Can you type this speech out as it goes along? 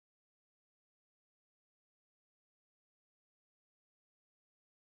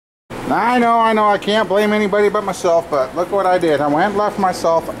I know, I can't blame anybody but myself, but look what I did. I went and left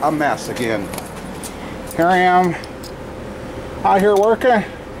myself a mess again. Here I am out here working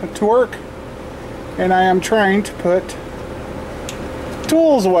to work, and I am trying to put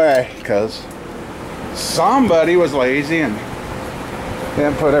tools away because somebody was lazy and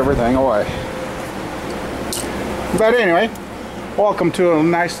didn't put everything away. But anyway, welcome to a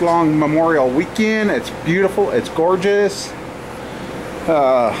nice long Memorial weekend. It's beautiful, it's gorgeous.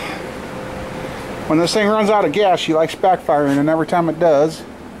 When this thing runs out of gas, she likes backfiring, and every time it does,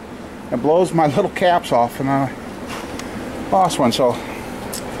 it blows my little caps off, and I lost one. So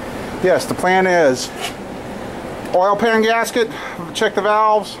yes, the plan is oil pan gasket, check the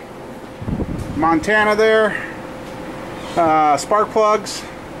valves, Montana there, spark plugs,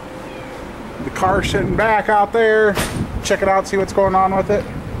 the car sitting back out there, check it out, see what's going on with it.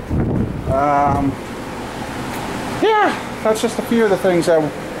 Yeah, that's just a few of the things I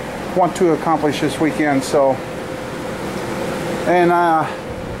want to accomplish this weekend. So, and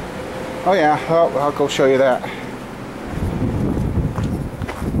oh yeah, I'll go show you that.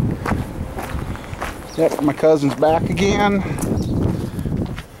 Yep, my cousin's back again,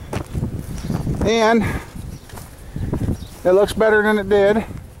 and it looks better than it did.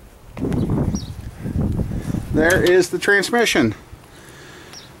 There is the transmission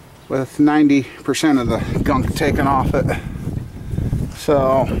with 90% of the gunk taken off it.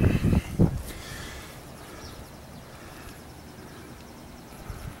 So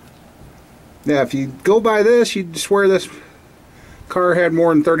yeah, if you go by this, you'd swear this car had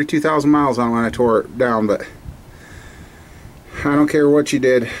more than 32,000 miles on it when I tore it down, but I don't care what you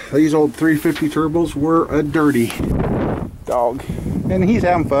did. These old 350 turbos were a dirty dog, and he's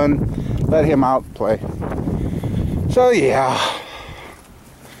having fun. Let him out and play. So yeah,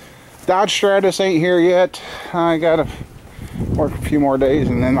 Dodge Stratus ain't here yet. I gotta work a few more days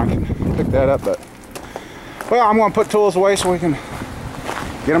and then I can pick that up. But well, I'm gonna put tools away so we can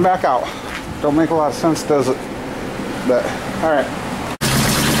get them back out. Don't make a lot of sense, does it? But all right,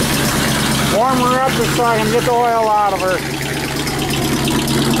 warm her up just so I can get the oil out of her.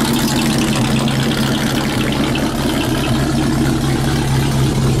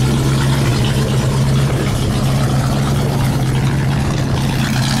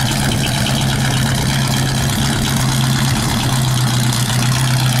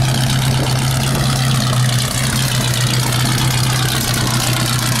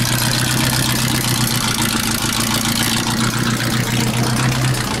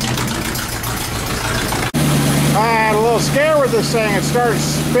 Scare with this thing. It started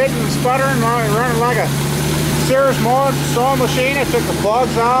spitting and sputtering, running like a Sears sewing machine. I took the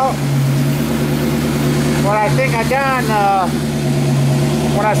plugs out. What I think I done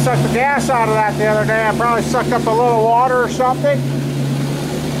when I sucked the gas out of that the other day, I probably sucked up a little water or something.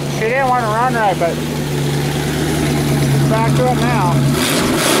 She didn't want to run right, but back to it now.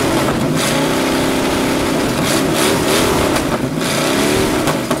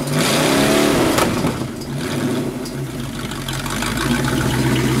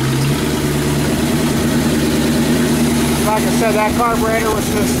 Like I said, that carburetor was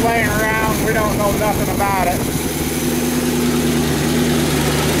just laying around. We don't know nothing about it.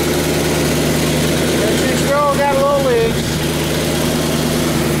 But she still got a little leaks.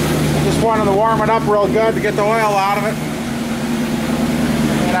 I just wanted to warm it up real good to get the oil out of it.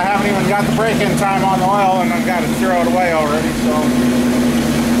 And I haven't even got the break-in time on the oil, and I've got to throw it away already, so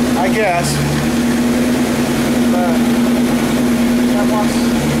I guess. But that once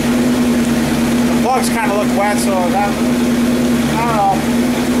the plugs kind of look wet, so that, I don't know,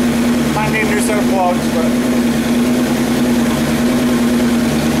 might need a new set of plugs, but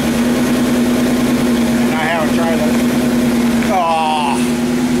and I haven't tried it. Oh,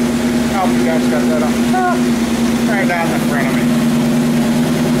 I hope you guys got that up. Right down in front of me.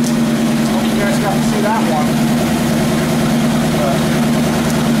 Hope you guys got to see that one.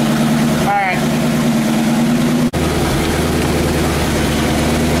 Alright.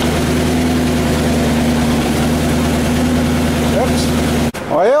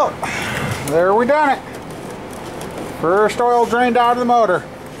 Well, there we done it. First oil drained out of the motor.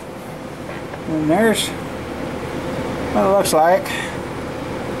 And there's what it looks like.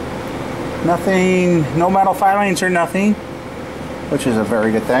 Nothing, no metal filings or nothing, which is a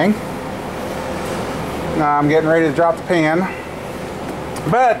very good thing. Now I'm getting ready to drop the pan.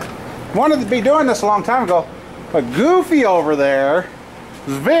 But wanted to be doing this a long time ago. But Goofy over there,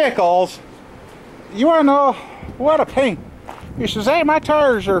 his vehicles, you want to know what a pain. He says, hey, my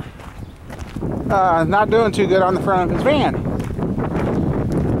tires are not doing too good on the front of his van.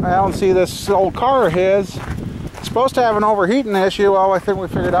 Well, and see this old car of his, it's supposed to have an overheating issue. Well, I think we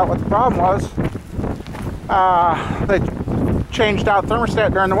figured out what the problem was. They changed out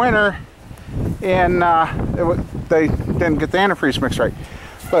thermostat during the winter, and they didn't get the antifreeze mix right.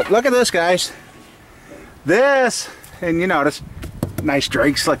 But look at this, guys. This, and you notice, nice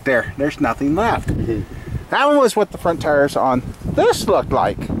drag slick there. There's nothing left. That one was what the front tires on this looked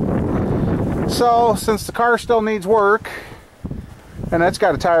like. So since the car still needs work, and it's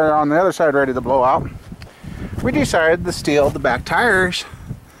got a tire on the other side ready to blow out, we decided to steal the back tires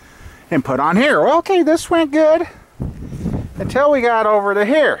and put on here. Well, okay, this went good until we got over to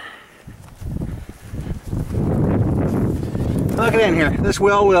here. Look at in here. This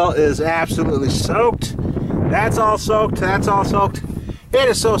wheel is absolutely soaked. That's all soaked. That's all soaked. It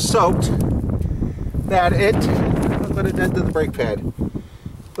is so soaked that look what it did to the brake pad.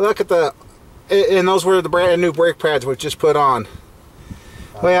 Look at and those were the brand new brake pads we just put on.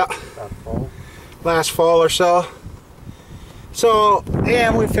 Well, last fall or so. So,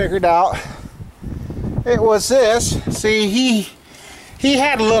 and we figured out it was this. See, he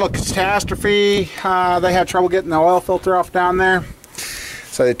had a little catastrophe. They had trouble getting the oil filter off down there.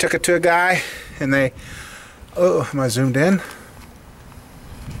 So they took it to a guy, and they, oh, am I zoomed in?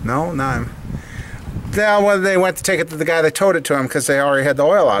 No, no. Then when they went to take it to the guy, they towed it to him because they already had the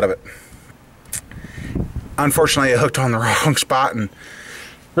oil out of it. Unfortunately, it hooked on the wrong spot and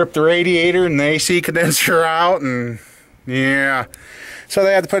ripped the radiator and the AC condenser out, and yeah. So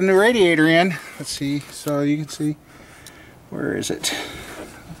they had to put a new radiator in. Let's see, so you can see, where is it?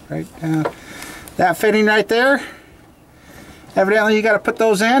 Right down. That fitting right there. Evidently you got to put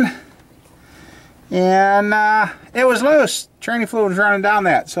those in. And it was loose. Tranny fluid was running down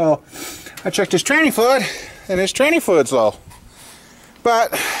that. So I checked his tranny fluid, and his tranny fluid's low.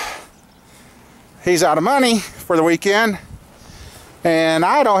 But he's out of money for the weekend, and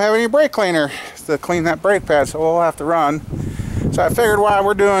I don't have any brake cleaner to clean that brake pad, so we'll have to run. So I figured while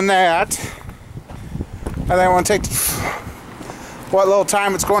we're doing that, and then I want to take what little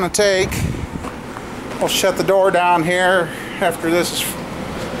time it's going to take. We'll shut the door down here after this,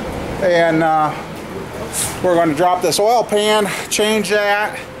 and we're going to drop this oil pan, change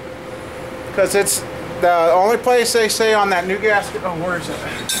that, because it's the only place they say on that new gasket. Oh, where is it?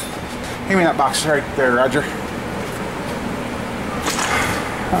 Give me that box right there, Roger.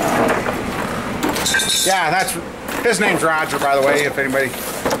 Yeah, that's his name's Roger, by the way. If anybody,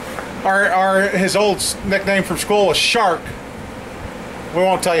 or his old nickname from school was Shark. We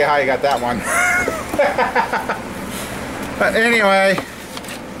won't tell you how you got that one. But anyway,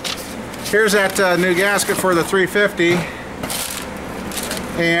 here's that new gasket for the 350,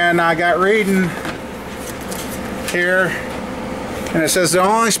 and I got reading here, and it says the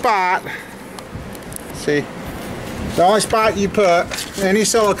only spot, see, the only spot you put any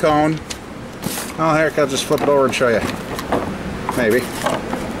silicone, oh heck, I'll just flip it over and show you, maybe,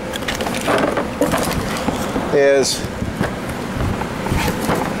 is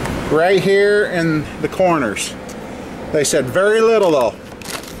right here in the corners. They said very little though,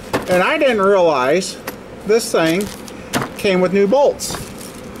 and I didn't realize this thing came with new bolts.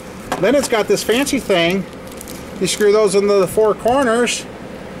 Then it's got this fancy thing. You screw those into the four corners,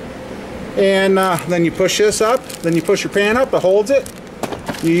 and then you push this up, then you push your pan up, it holds it.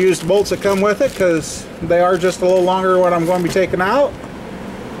 You use the bolts that come with it because they are just a little longer than what I'm going to be taking out.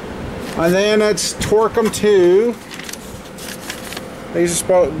 And then it's torque them to, these are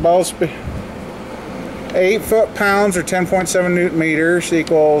supposed to be 8 foot-pounds or 10.7 newton meters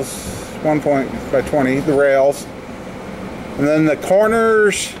equals 1 by 20, the rails. And then the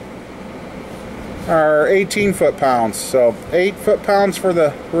corners are 18 foot-pounds. So 8 foot-pounds for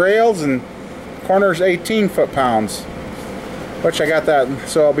the rails, and corners 18 foot-pounds. Which I got that,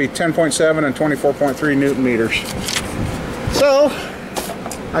 so it'll be 10.7 and 24.3 newton meters. So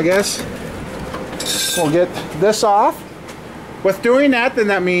I guess we'll get this off. With doing that, then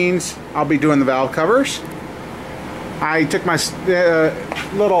that means I'll be doing the valve covers. I took my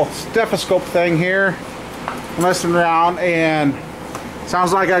little stethoscope thing here, listening around, and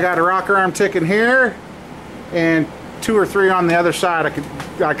sounds like I got a rocker arm ticking here and 2 or 3 on the other side.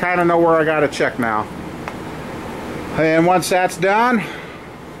 I kind of know where I got to check now. And once that's done,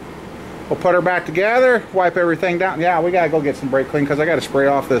 we'll put her back together, wipe everything down. Yeah, we gotta go get some brake clean because I gotta spray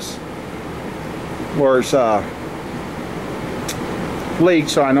off this where it's leak,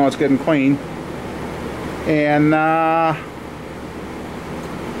 so I know it's getting clean. And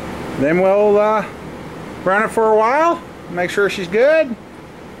then we'll run it for a while, make sure she's good.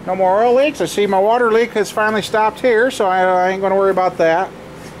 No more oil leaks. I see my water leak has finally stopped here, so I ain't gonna worry about that.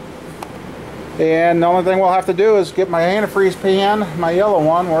 And the only thing we'll have to do is get my antifreeze pan, my yellow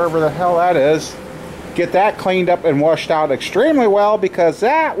one, wherever the hell that is, get that cleaned up and washed out extremely well, because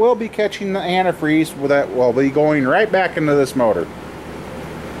that will be catching the antifreeze that will be going right back into this motor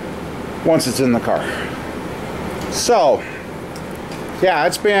once it's in the car. So yeah,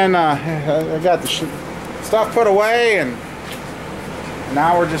 it's been I got the stuff put away, and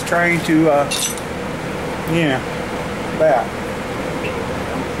now we're just trying to yeah, that.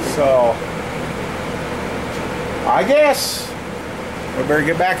 So I guess we better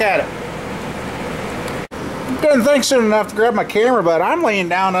get back at it. Didn't think soon enough to grab my camera, but I'm laying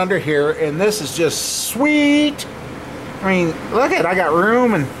down under here, and this is just sweet. I mean, look at it, I got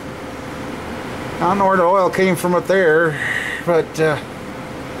room, and I don't know where the oil came from up there, but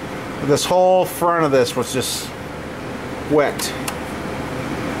this whole front of this was just wet.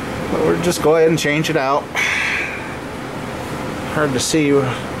 But we'll just go ahead and change it out. Hard to see.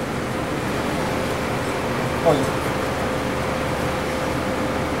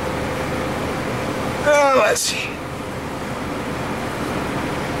 Let's see.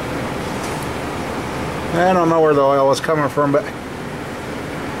 I don't know where the oil was coming from, but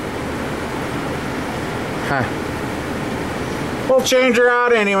we'll change her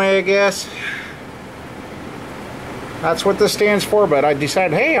out anyway, I guess. That's what this stands for, but I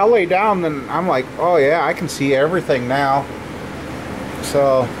decided, hey, I'll lay down, and I'm like, oh yeah, I can see everything now.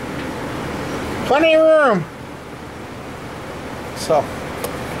 So, plenty of room. So,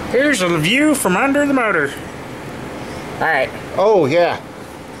 here's a view from under the motor. Alright. Oh, yeah.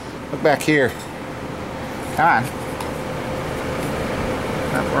 Look back here. Come on.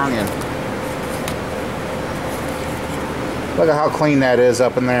 Not wrong end. Look at how clean that is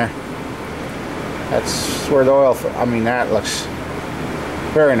up in there. That's where the oil, I mean, that looks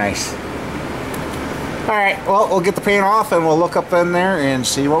very nice. Alright, well, we'll get the paint off and we'll look up in there and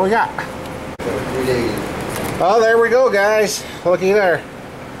see what we got. Oh, there we go, guys. Looky there.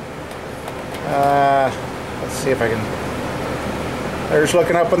 Let's see if I can. There's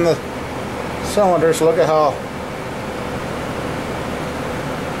looking up in the cylinders. Look at how.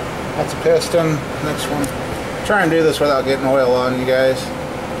 That's a piston. Next one. Try and do this without getting oil on you guys.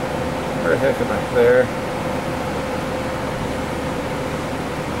 Where the heck am I? There.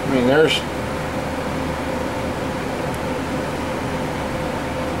 I mean, there's.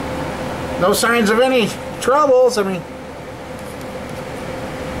 No signs of any troubles. I mean.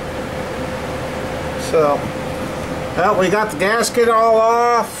 So, well, we got the gasket all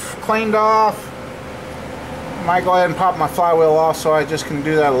off, cleaned off. Might go ahead and pop my flywheel off so I just can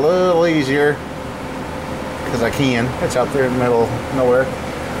do that a little easier. Because I can. It's out there in the middle of nowhere.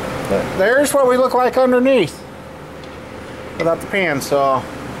 But there's what we look like underneath. Without the pan, so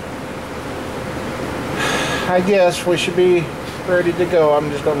I guess we should be ready to go. I'm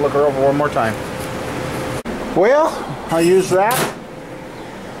just going to look her over one more time. Well, I used that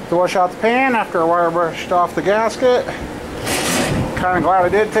to wash out the pan after I wire brushed off the gasket. Kind of glad I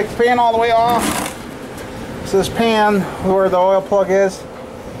did take the pan all the way off. So this pan, where the oil plug is,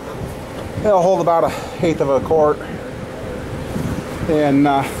 it'll hold about 1/8 of a quart. And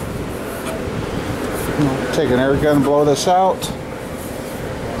take an air gun and blow this out.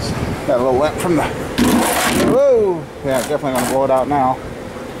 Got a little lint from the. Whoa! Yeah, definitely gonna blow it out now.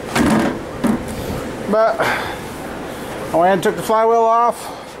 But I went and took the flywheel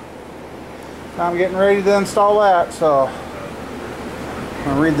off. I'm getting ready to install that, so I'm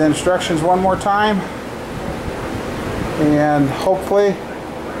gonna read the instructions one more time, and hopefully,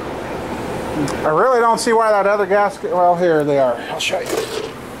 I really don't see why that other gasket, well, here they are, I'll show you.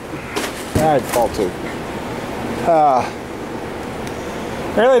 I'd fall too.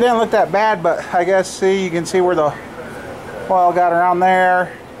 It really didn't look that bad, but I guess, see, you can see where the oil got around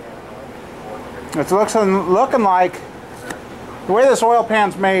there. It's looking like, the way this oil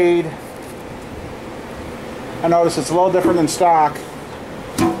pan's made, I notice it's a little different than stock.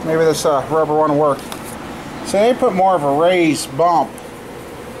 Maybe this rubber one will work. So they put more of a raised bump.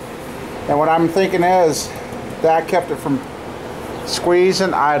 And what I'm thinking is, that kept it from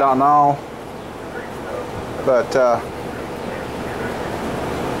squeezing. I don't know. But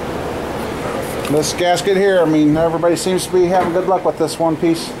this gasket here, I mean, everybody seems to be having good luck with this one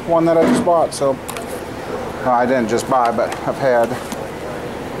that I just bought. So, well, I didn't just buy, but I've had.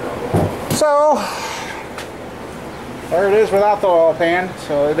 So, there it is without the oil pan.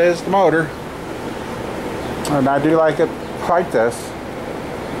 So it is the motor. And I do like it like this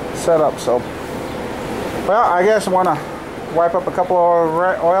setup. So, well, I guess I want to wipe up a couple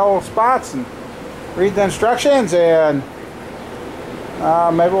of oil spots and read the instructions, and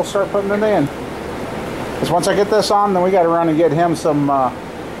maybe we'll start putting it in. Because once I get this on, then we got to run and get him some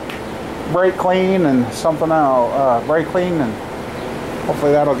brake clean and something else. Brake clean, and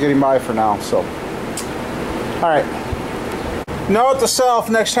hopefully that'll get him by for now. So, Alright. Note to self,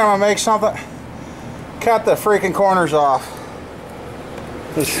 next time I make something, cut the freaking corners off.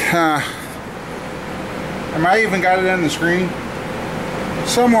 I might even got it in the screen.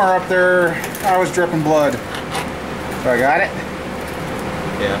 Somewhere up there, I was dripping blood. So I got it?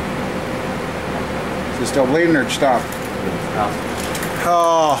 Yeah. Is it still bleeding or stop?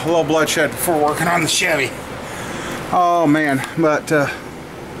 Oh, a little bloodshed before working on the Chevy. Oh man, but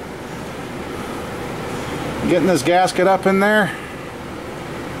getting this gasket up in there,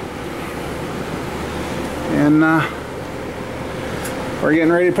 and we're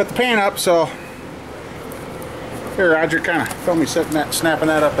getting ready to put the pan up. So here, Roger, kind of film me sitting that, snapping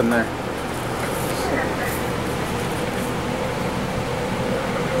that up in there.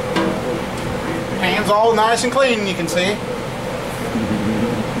 Pan's all nice and clean, you can see.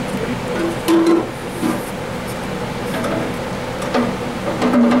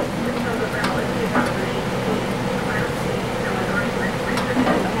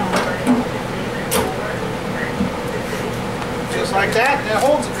 Just like that, and it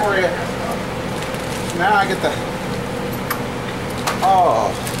holds it for you. Now I get the...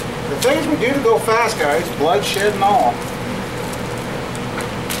 Oh, the things we do to go fast, guys, bloodshed and all.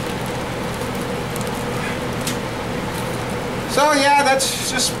 So yeah, that's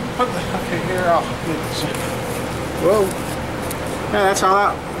just put the, okay, here I'll get this. Whoa. Yeah, that's how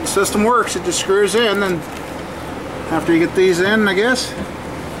that system works. It just screws in, and after you get these in, I guess.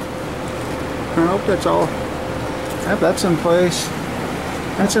 I hope that's all. Yep, that's in place.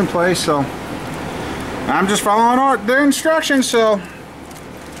 That's in place, so I'm just following the instructions, so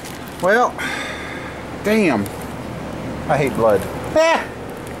well, damn. I hate blood.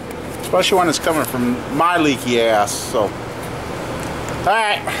 Especially when it's coming from my leaky ass, so.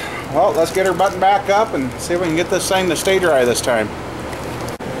 Alright, well, let's get her button back up and see if we can get this thing to stay dry this time.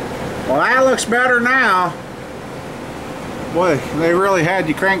 Well, that looks better now. Boy, they really had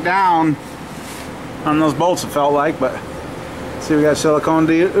you crank down on those bolts, it felt like, but see, we got silicone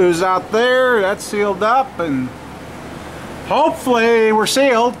ooze out there. That's sealed up, and hopefully we're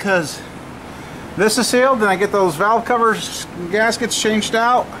sealed, because this is sealed, and I get those valve covers, gaskets changed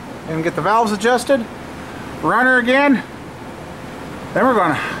out, and get the valves adjusted, run her again. Then we're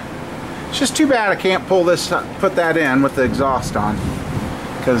gonna, it's just too bad I can't pull this, put that in with the exhaust on,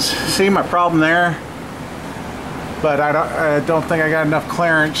 because see my problem there, but I don't think I got enough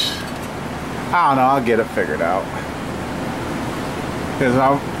clearance. I don't know, I'll get it figured out, because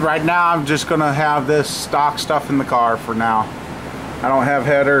right now I'm just gonna have this stock stuff in the car for now. I don't have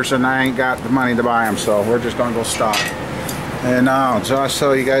headers, and I ain't got the money to buy them, so we're just gonna go stock. And just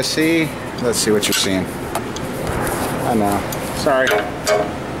so you guys see, let's see what you're seeing. I know. Sorry,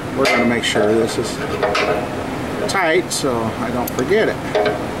 we're going to make sure this is tight so I don't forget it.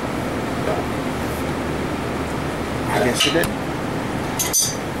 I guess it did.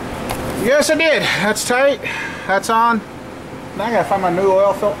 Yes, I did. That's tight. That's on. Now I got to find my new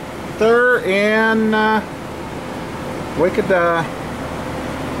oil filter, and we could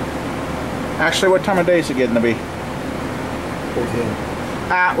actually, what time of day is it getting to be?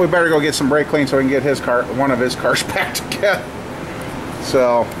 14. We better go get some brake clean so we can get his car, one of his cars back together.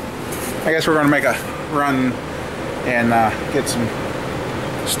 So I guess we're going to make a run and get some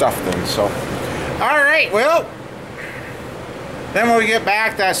stuff done. So alright, well, then when we get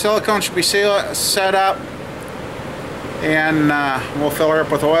back, that silicone should be set up, and we'll fill her up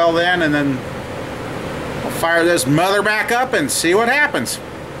with oil then, and then we'll fire this mother back up and see what happens.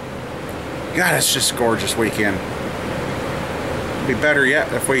 God, it's just a gorgeous weekend. It'd be better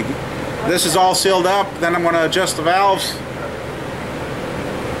yet if this is all sealed up, then I'm going to adjust the valves,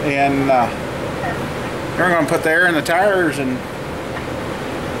 and we're going to put the air in the tires and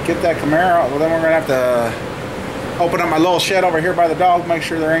get that Camaro. Well, then we're going to have to open up my little shed over here by the dog, make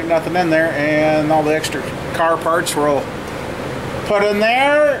sure there ain't nothing in there, and all the extra car parts we'll put in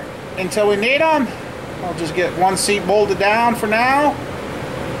there until we need them. I'll just get one seat bolted down for now,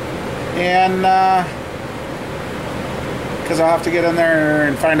 and because I'll have to get in there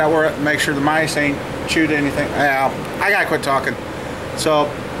and find out where, make sure the mice ain't chewed anything. Well, I gotta quit talking. So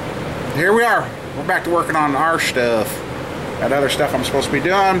here we are. We're back to working on our stuff. Got other stuff I'm supposed to be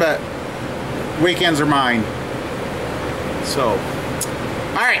doing, but weekends are mine. So,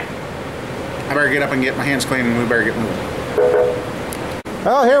 alright. I better get up and get my hands clean, and we better get moving.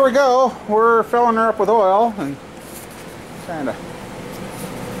 Well, here we go. We're filling her up with oil and kinda.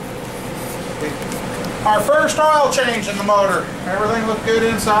 Our first oil change in the motor. Everything looked good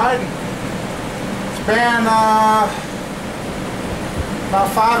inside. It's been about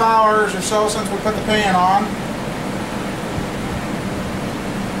 5 hours or so since we put the pan on.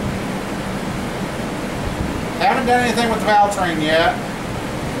 haven't done anything with the valve train yet.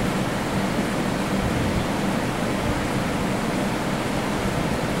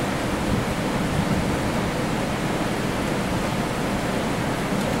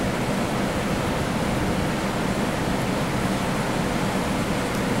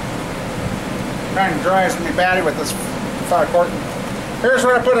 Trying to dry me batty with this 5-quart. Here's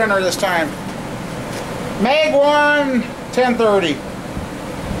what I put in her this time. Mag 1 1030.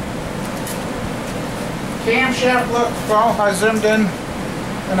 Camshaft looked, well, I zoomed in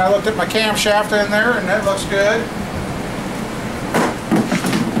and I looked at my camshaft in there and that looks good.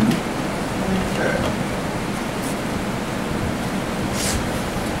 Okay.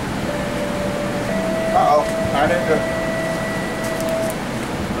 Uh-oh, I didn't do it.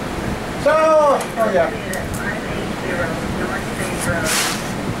 So, oh yeah.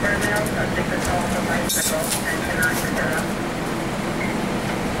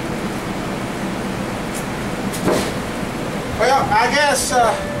 Well, I guess,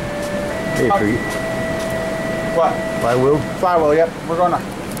 Hey, what? flywheel? Flywheel, yep. We're going to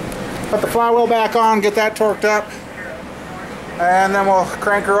put the flywheel back on, get that torqued up, and then we'll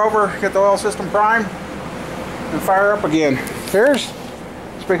crank her over, get the oil system primed, and fire up again. Here's,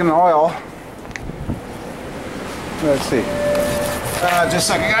 speaking of oil, let's see. Just a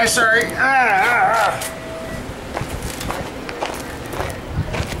second, guys, sorry.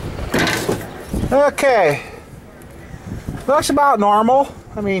 Okay. Looks about normal.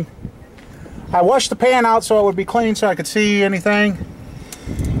 I mean, I washed the pan out so it would be clean so I could see anything.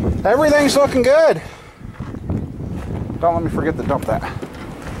 Everything's looking good. Don't let me forget to dump that.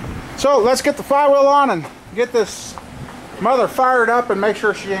 So let's get the flywheel on and get this mother fired up and make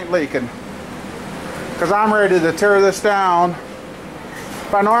sure she ain't leaking. Because I'm ready to tear this down.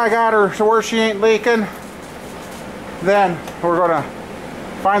 If I know I got her to where she ain't leaking, then we're going to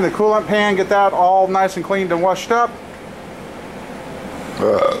find the coolant pan, get that all nice and cleaned and washed up.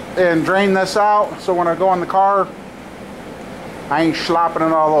 And drain this out so when I go in the car I ain't slopping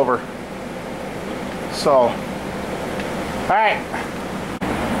it all over. So alright,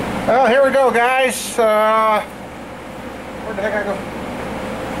 well, here we go, guys. Where the heck I go?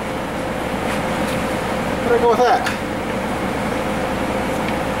 Where'd I go with that?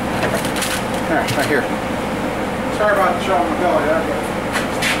 There, right here. Sorry about the showing my belly there, but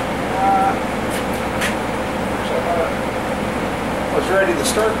was ready to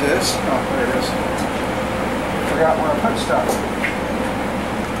start this. Oh, there it is. Forgot where I put stuff.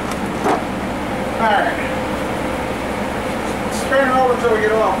 Alright. Spin it over until we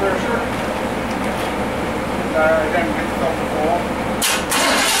get off there, sure. Then get the filter full.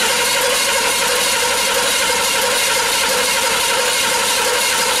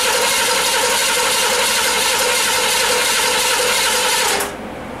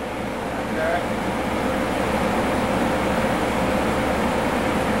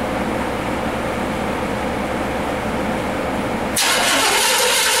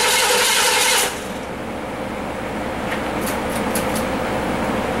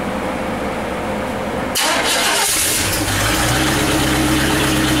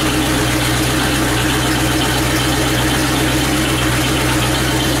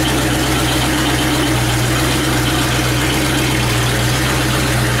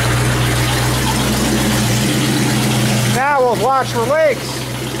 Watch for leaks.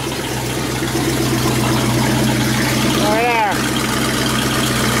 Oh yeah.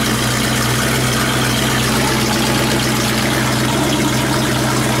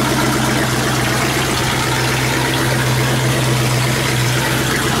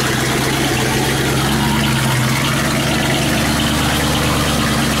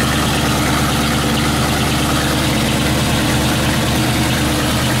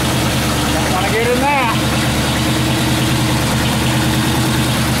 Don't want to get in that.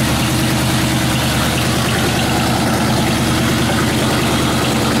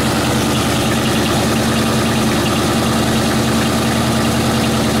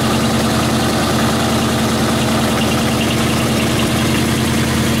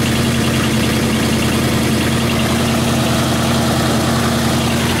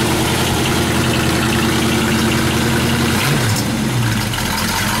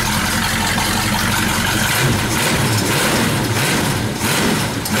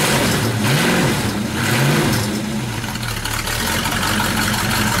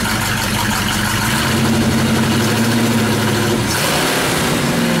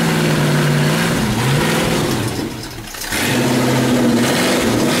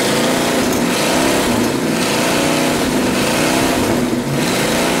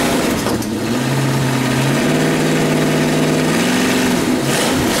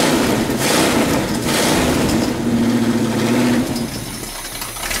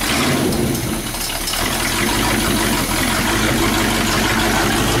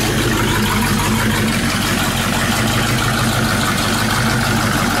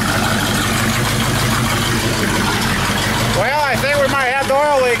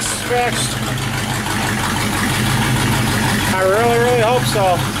 watched. I really hope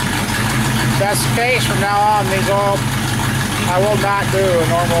so. If that's the case, from now on, I will not do a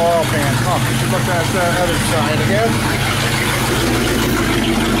normal oil pan. Oh, you should look at the other side again.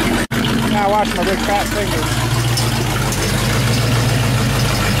 Now watch my big fat fingers.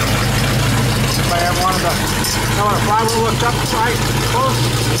 If I have one of the, when a flywheel looks up right close.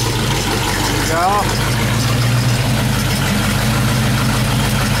 There you go.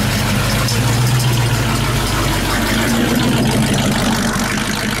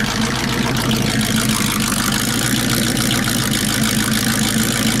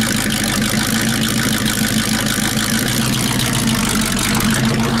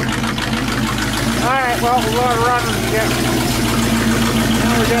 Alright, well, we're going to run and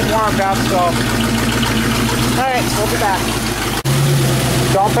we're getting warmed up, so. Alright, we'll be back.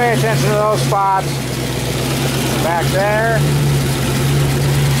 Don't pay attention to those spots. Back there.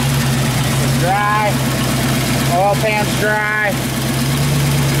 It's dry. Oil pan's dry.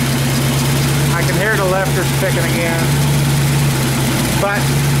 I can hear the lifters picking again. But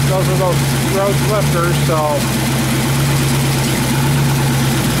those are those Rhodes lifters, so.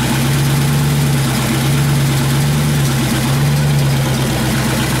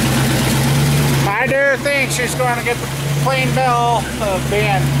 I do think she's going to get the clean bill of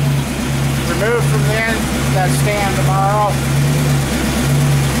being removed from that stand tomorrow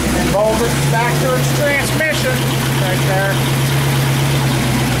and bolted back to its transmission right there.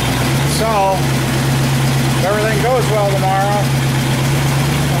 So, if everything goes well tomorrow,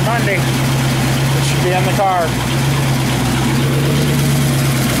 or Monday, it should be in the car.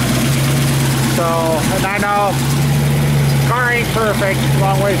 So, and I know the car ain't perfect, a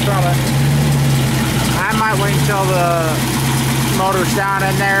long ways from it. I might wait until the motor's down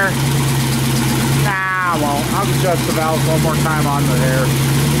in there. Nah, I won't. I'll adjust the valves one more time on the air.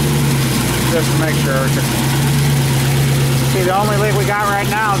 Just to make sure. See, the only leak we got right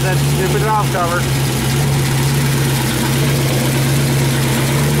now is that stupid valve cover.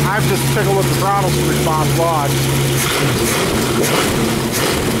 I've just took a look at the throttle's response log.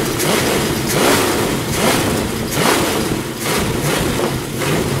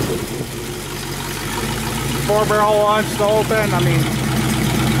 4-barrel launch, the whole thing. I mean,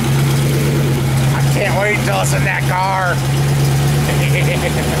 I can't wait until it's in that car.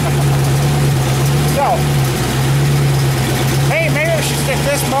 So, hey, maybe we should stick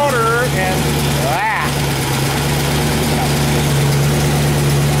this motor in that.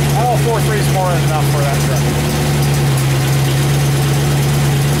 Oh, 4.3 is more than enough for that truck.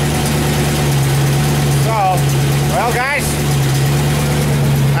 So, well, guys,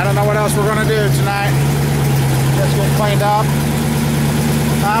 I don't know what else we're going to do tonight. Just get cleaned up.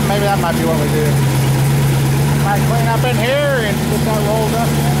 Maybe that might be what we do. Might clean up in here and get that rolled up.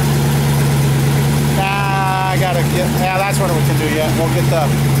 Nah, I gotta get, yeah, that's what we can do yet. We'll get the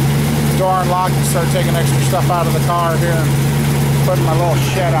door unlocked and start taking extra stuff out of the car here and putting my little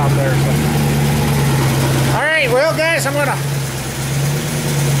shed out there. So. Alright, well guys, I'm gonna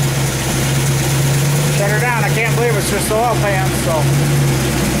shut her down. I can't believe it's just the oil pan, so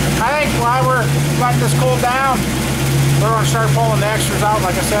I think while we're letting this cool down, we're going to start pulling the extras out,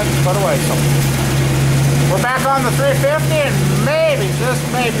 like I said, and put away. So we're back on the 350, and maybe, just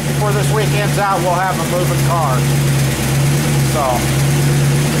maybe, before this week ends out, we'll have a moving car. So,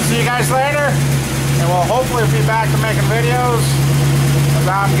 see you guys later, and we'll hopefully be back to making videos.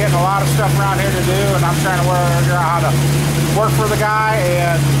 Because I'm getting a lot of stuff around here to do, and I'm trying to figure out how to work for the guy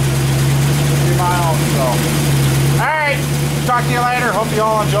and do my own. So, all right. Talk to you later. Hope you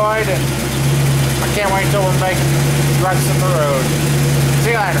all enjoyed, and I can't wait until we're making runs in the road.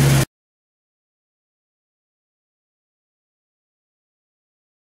 See you later.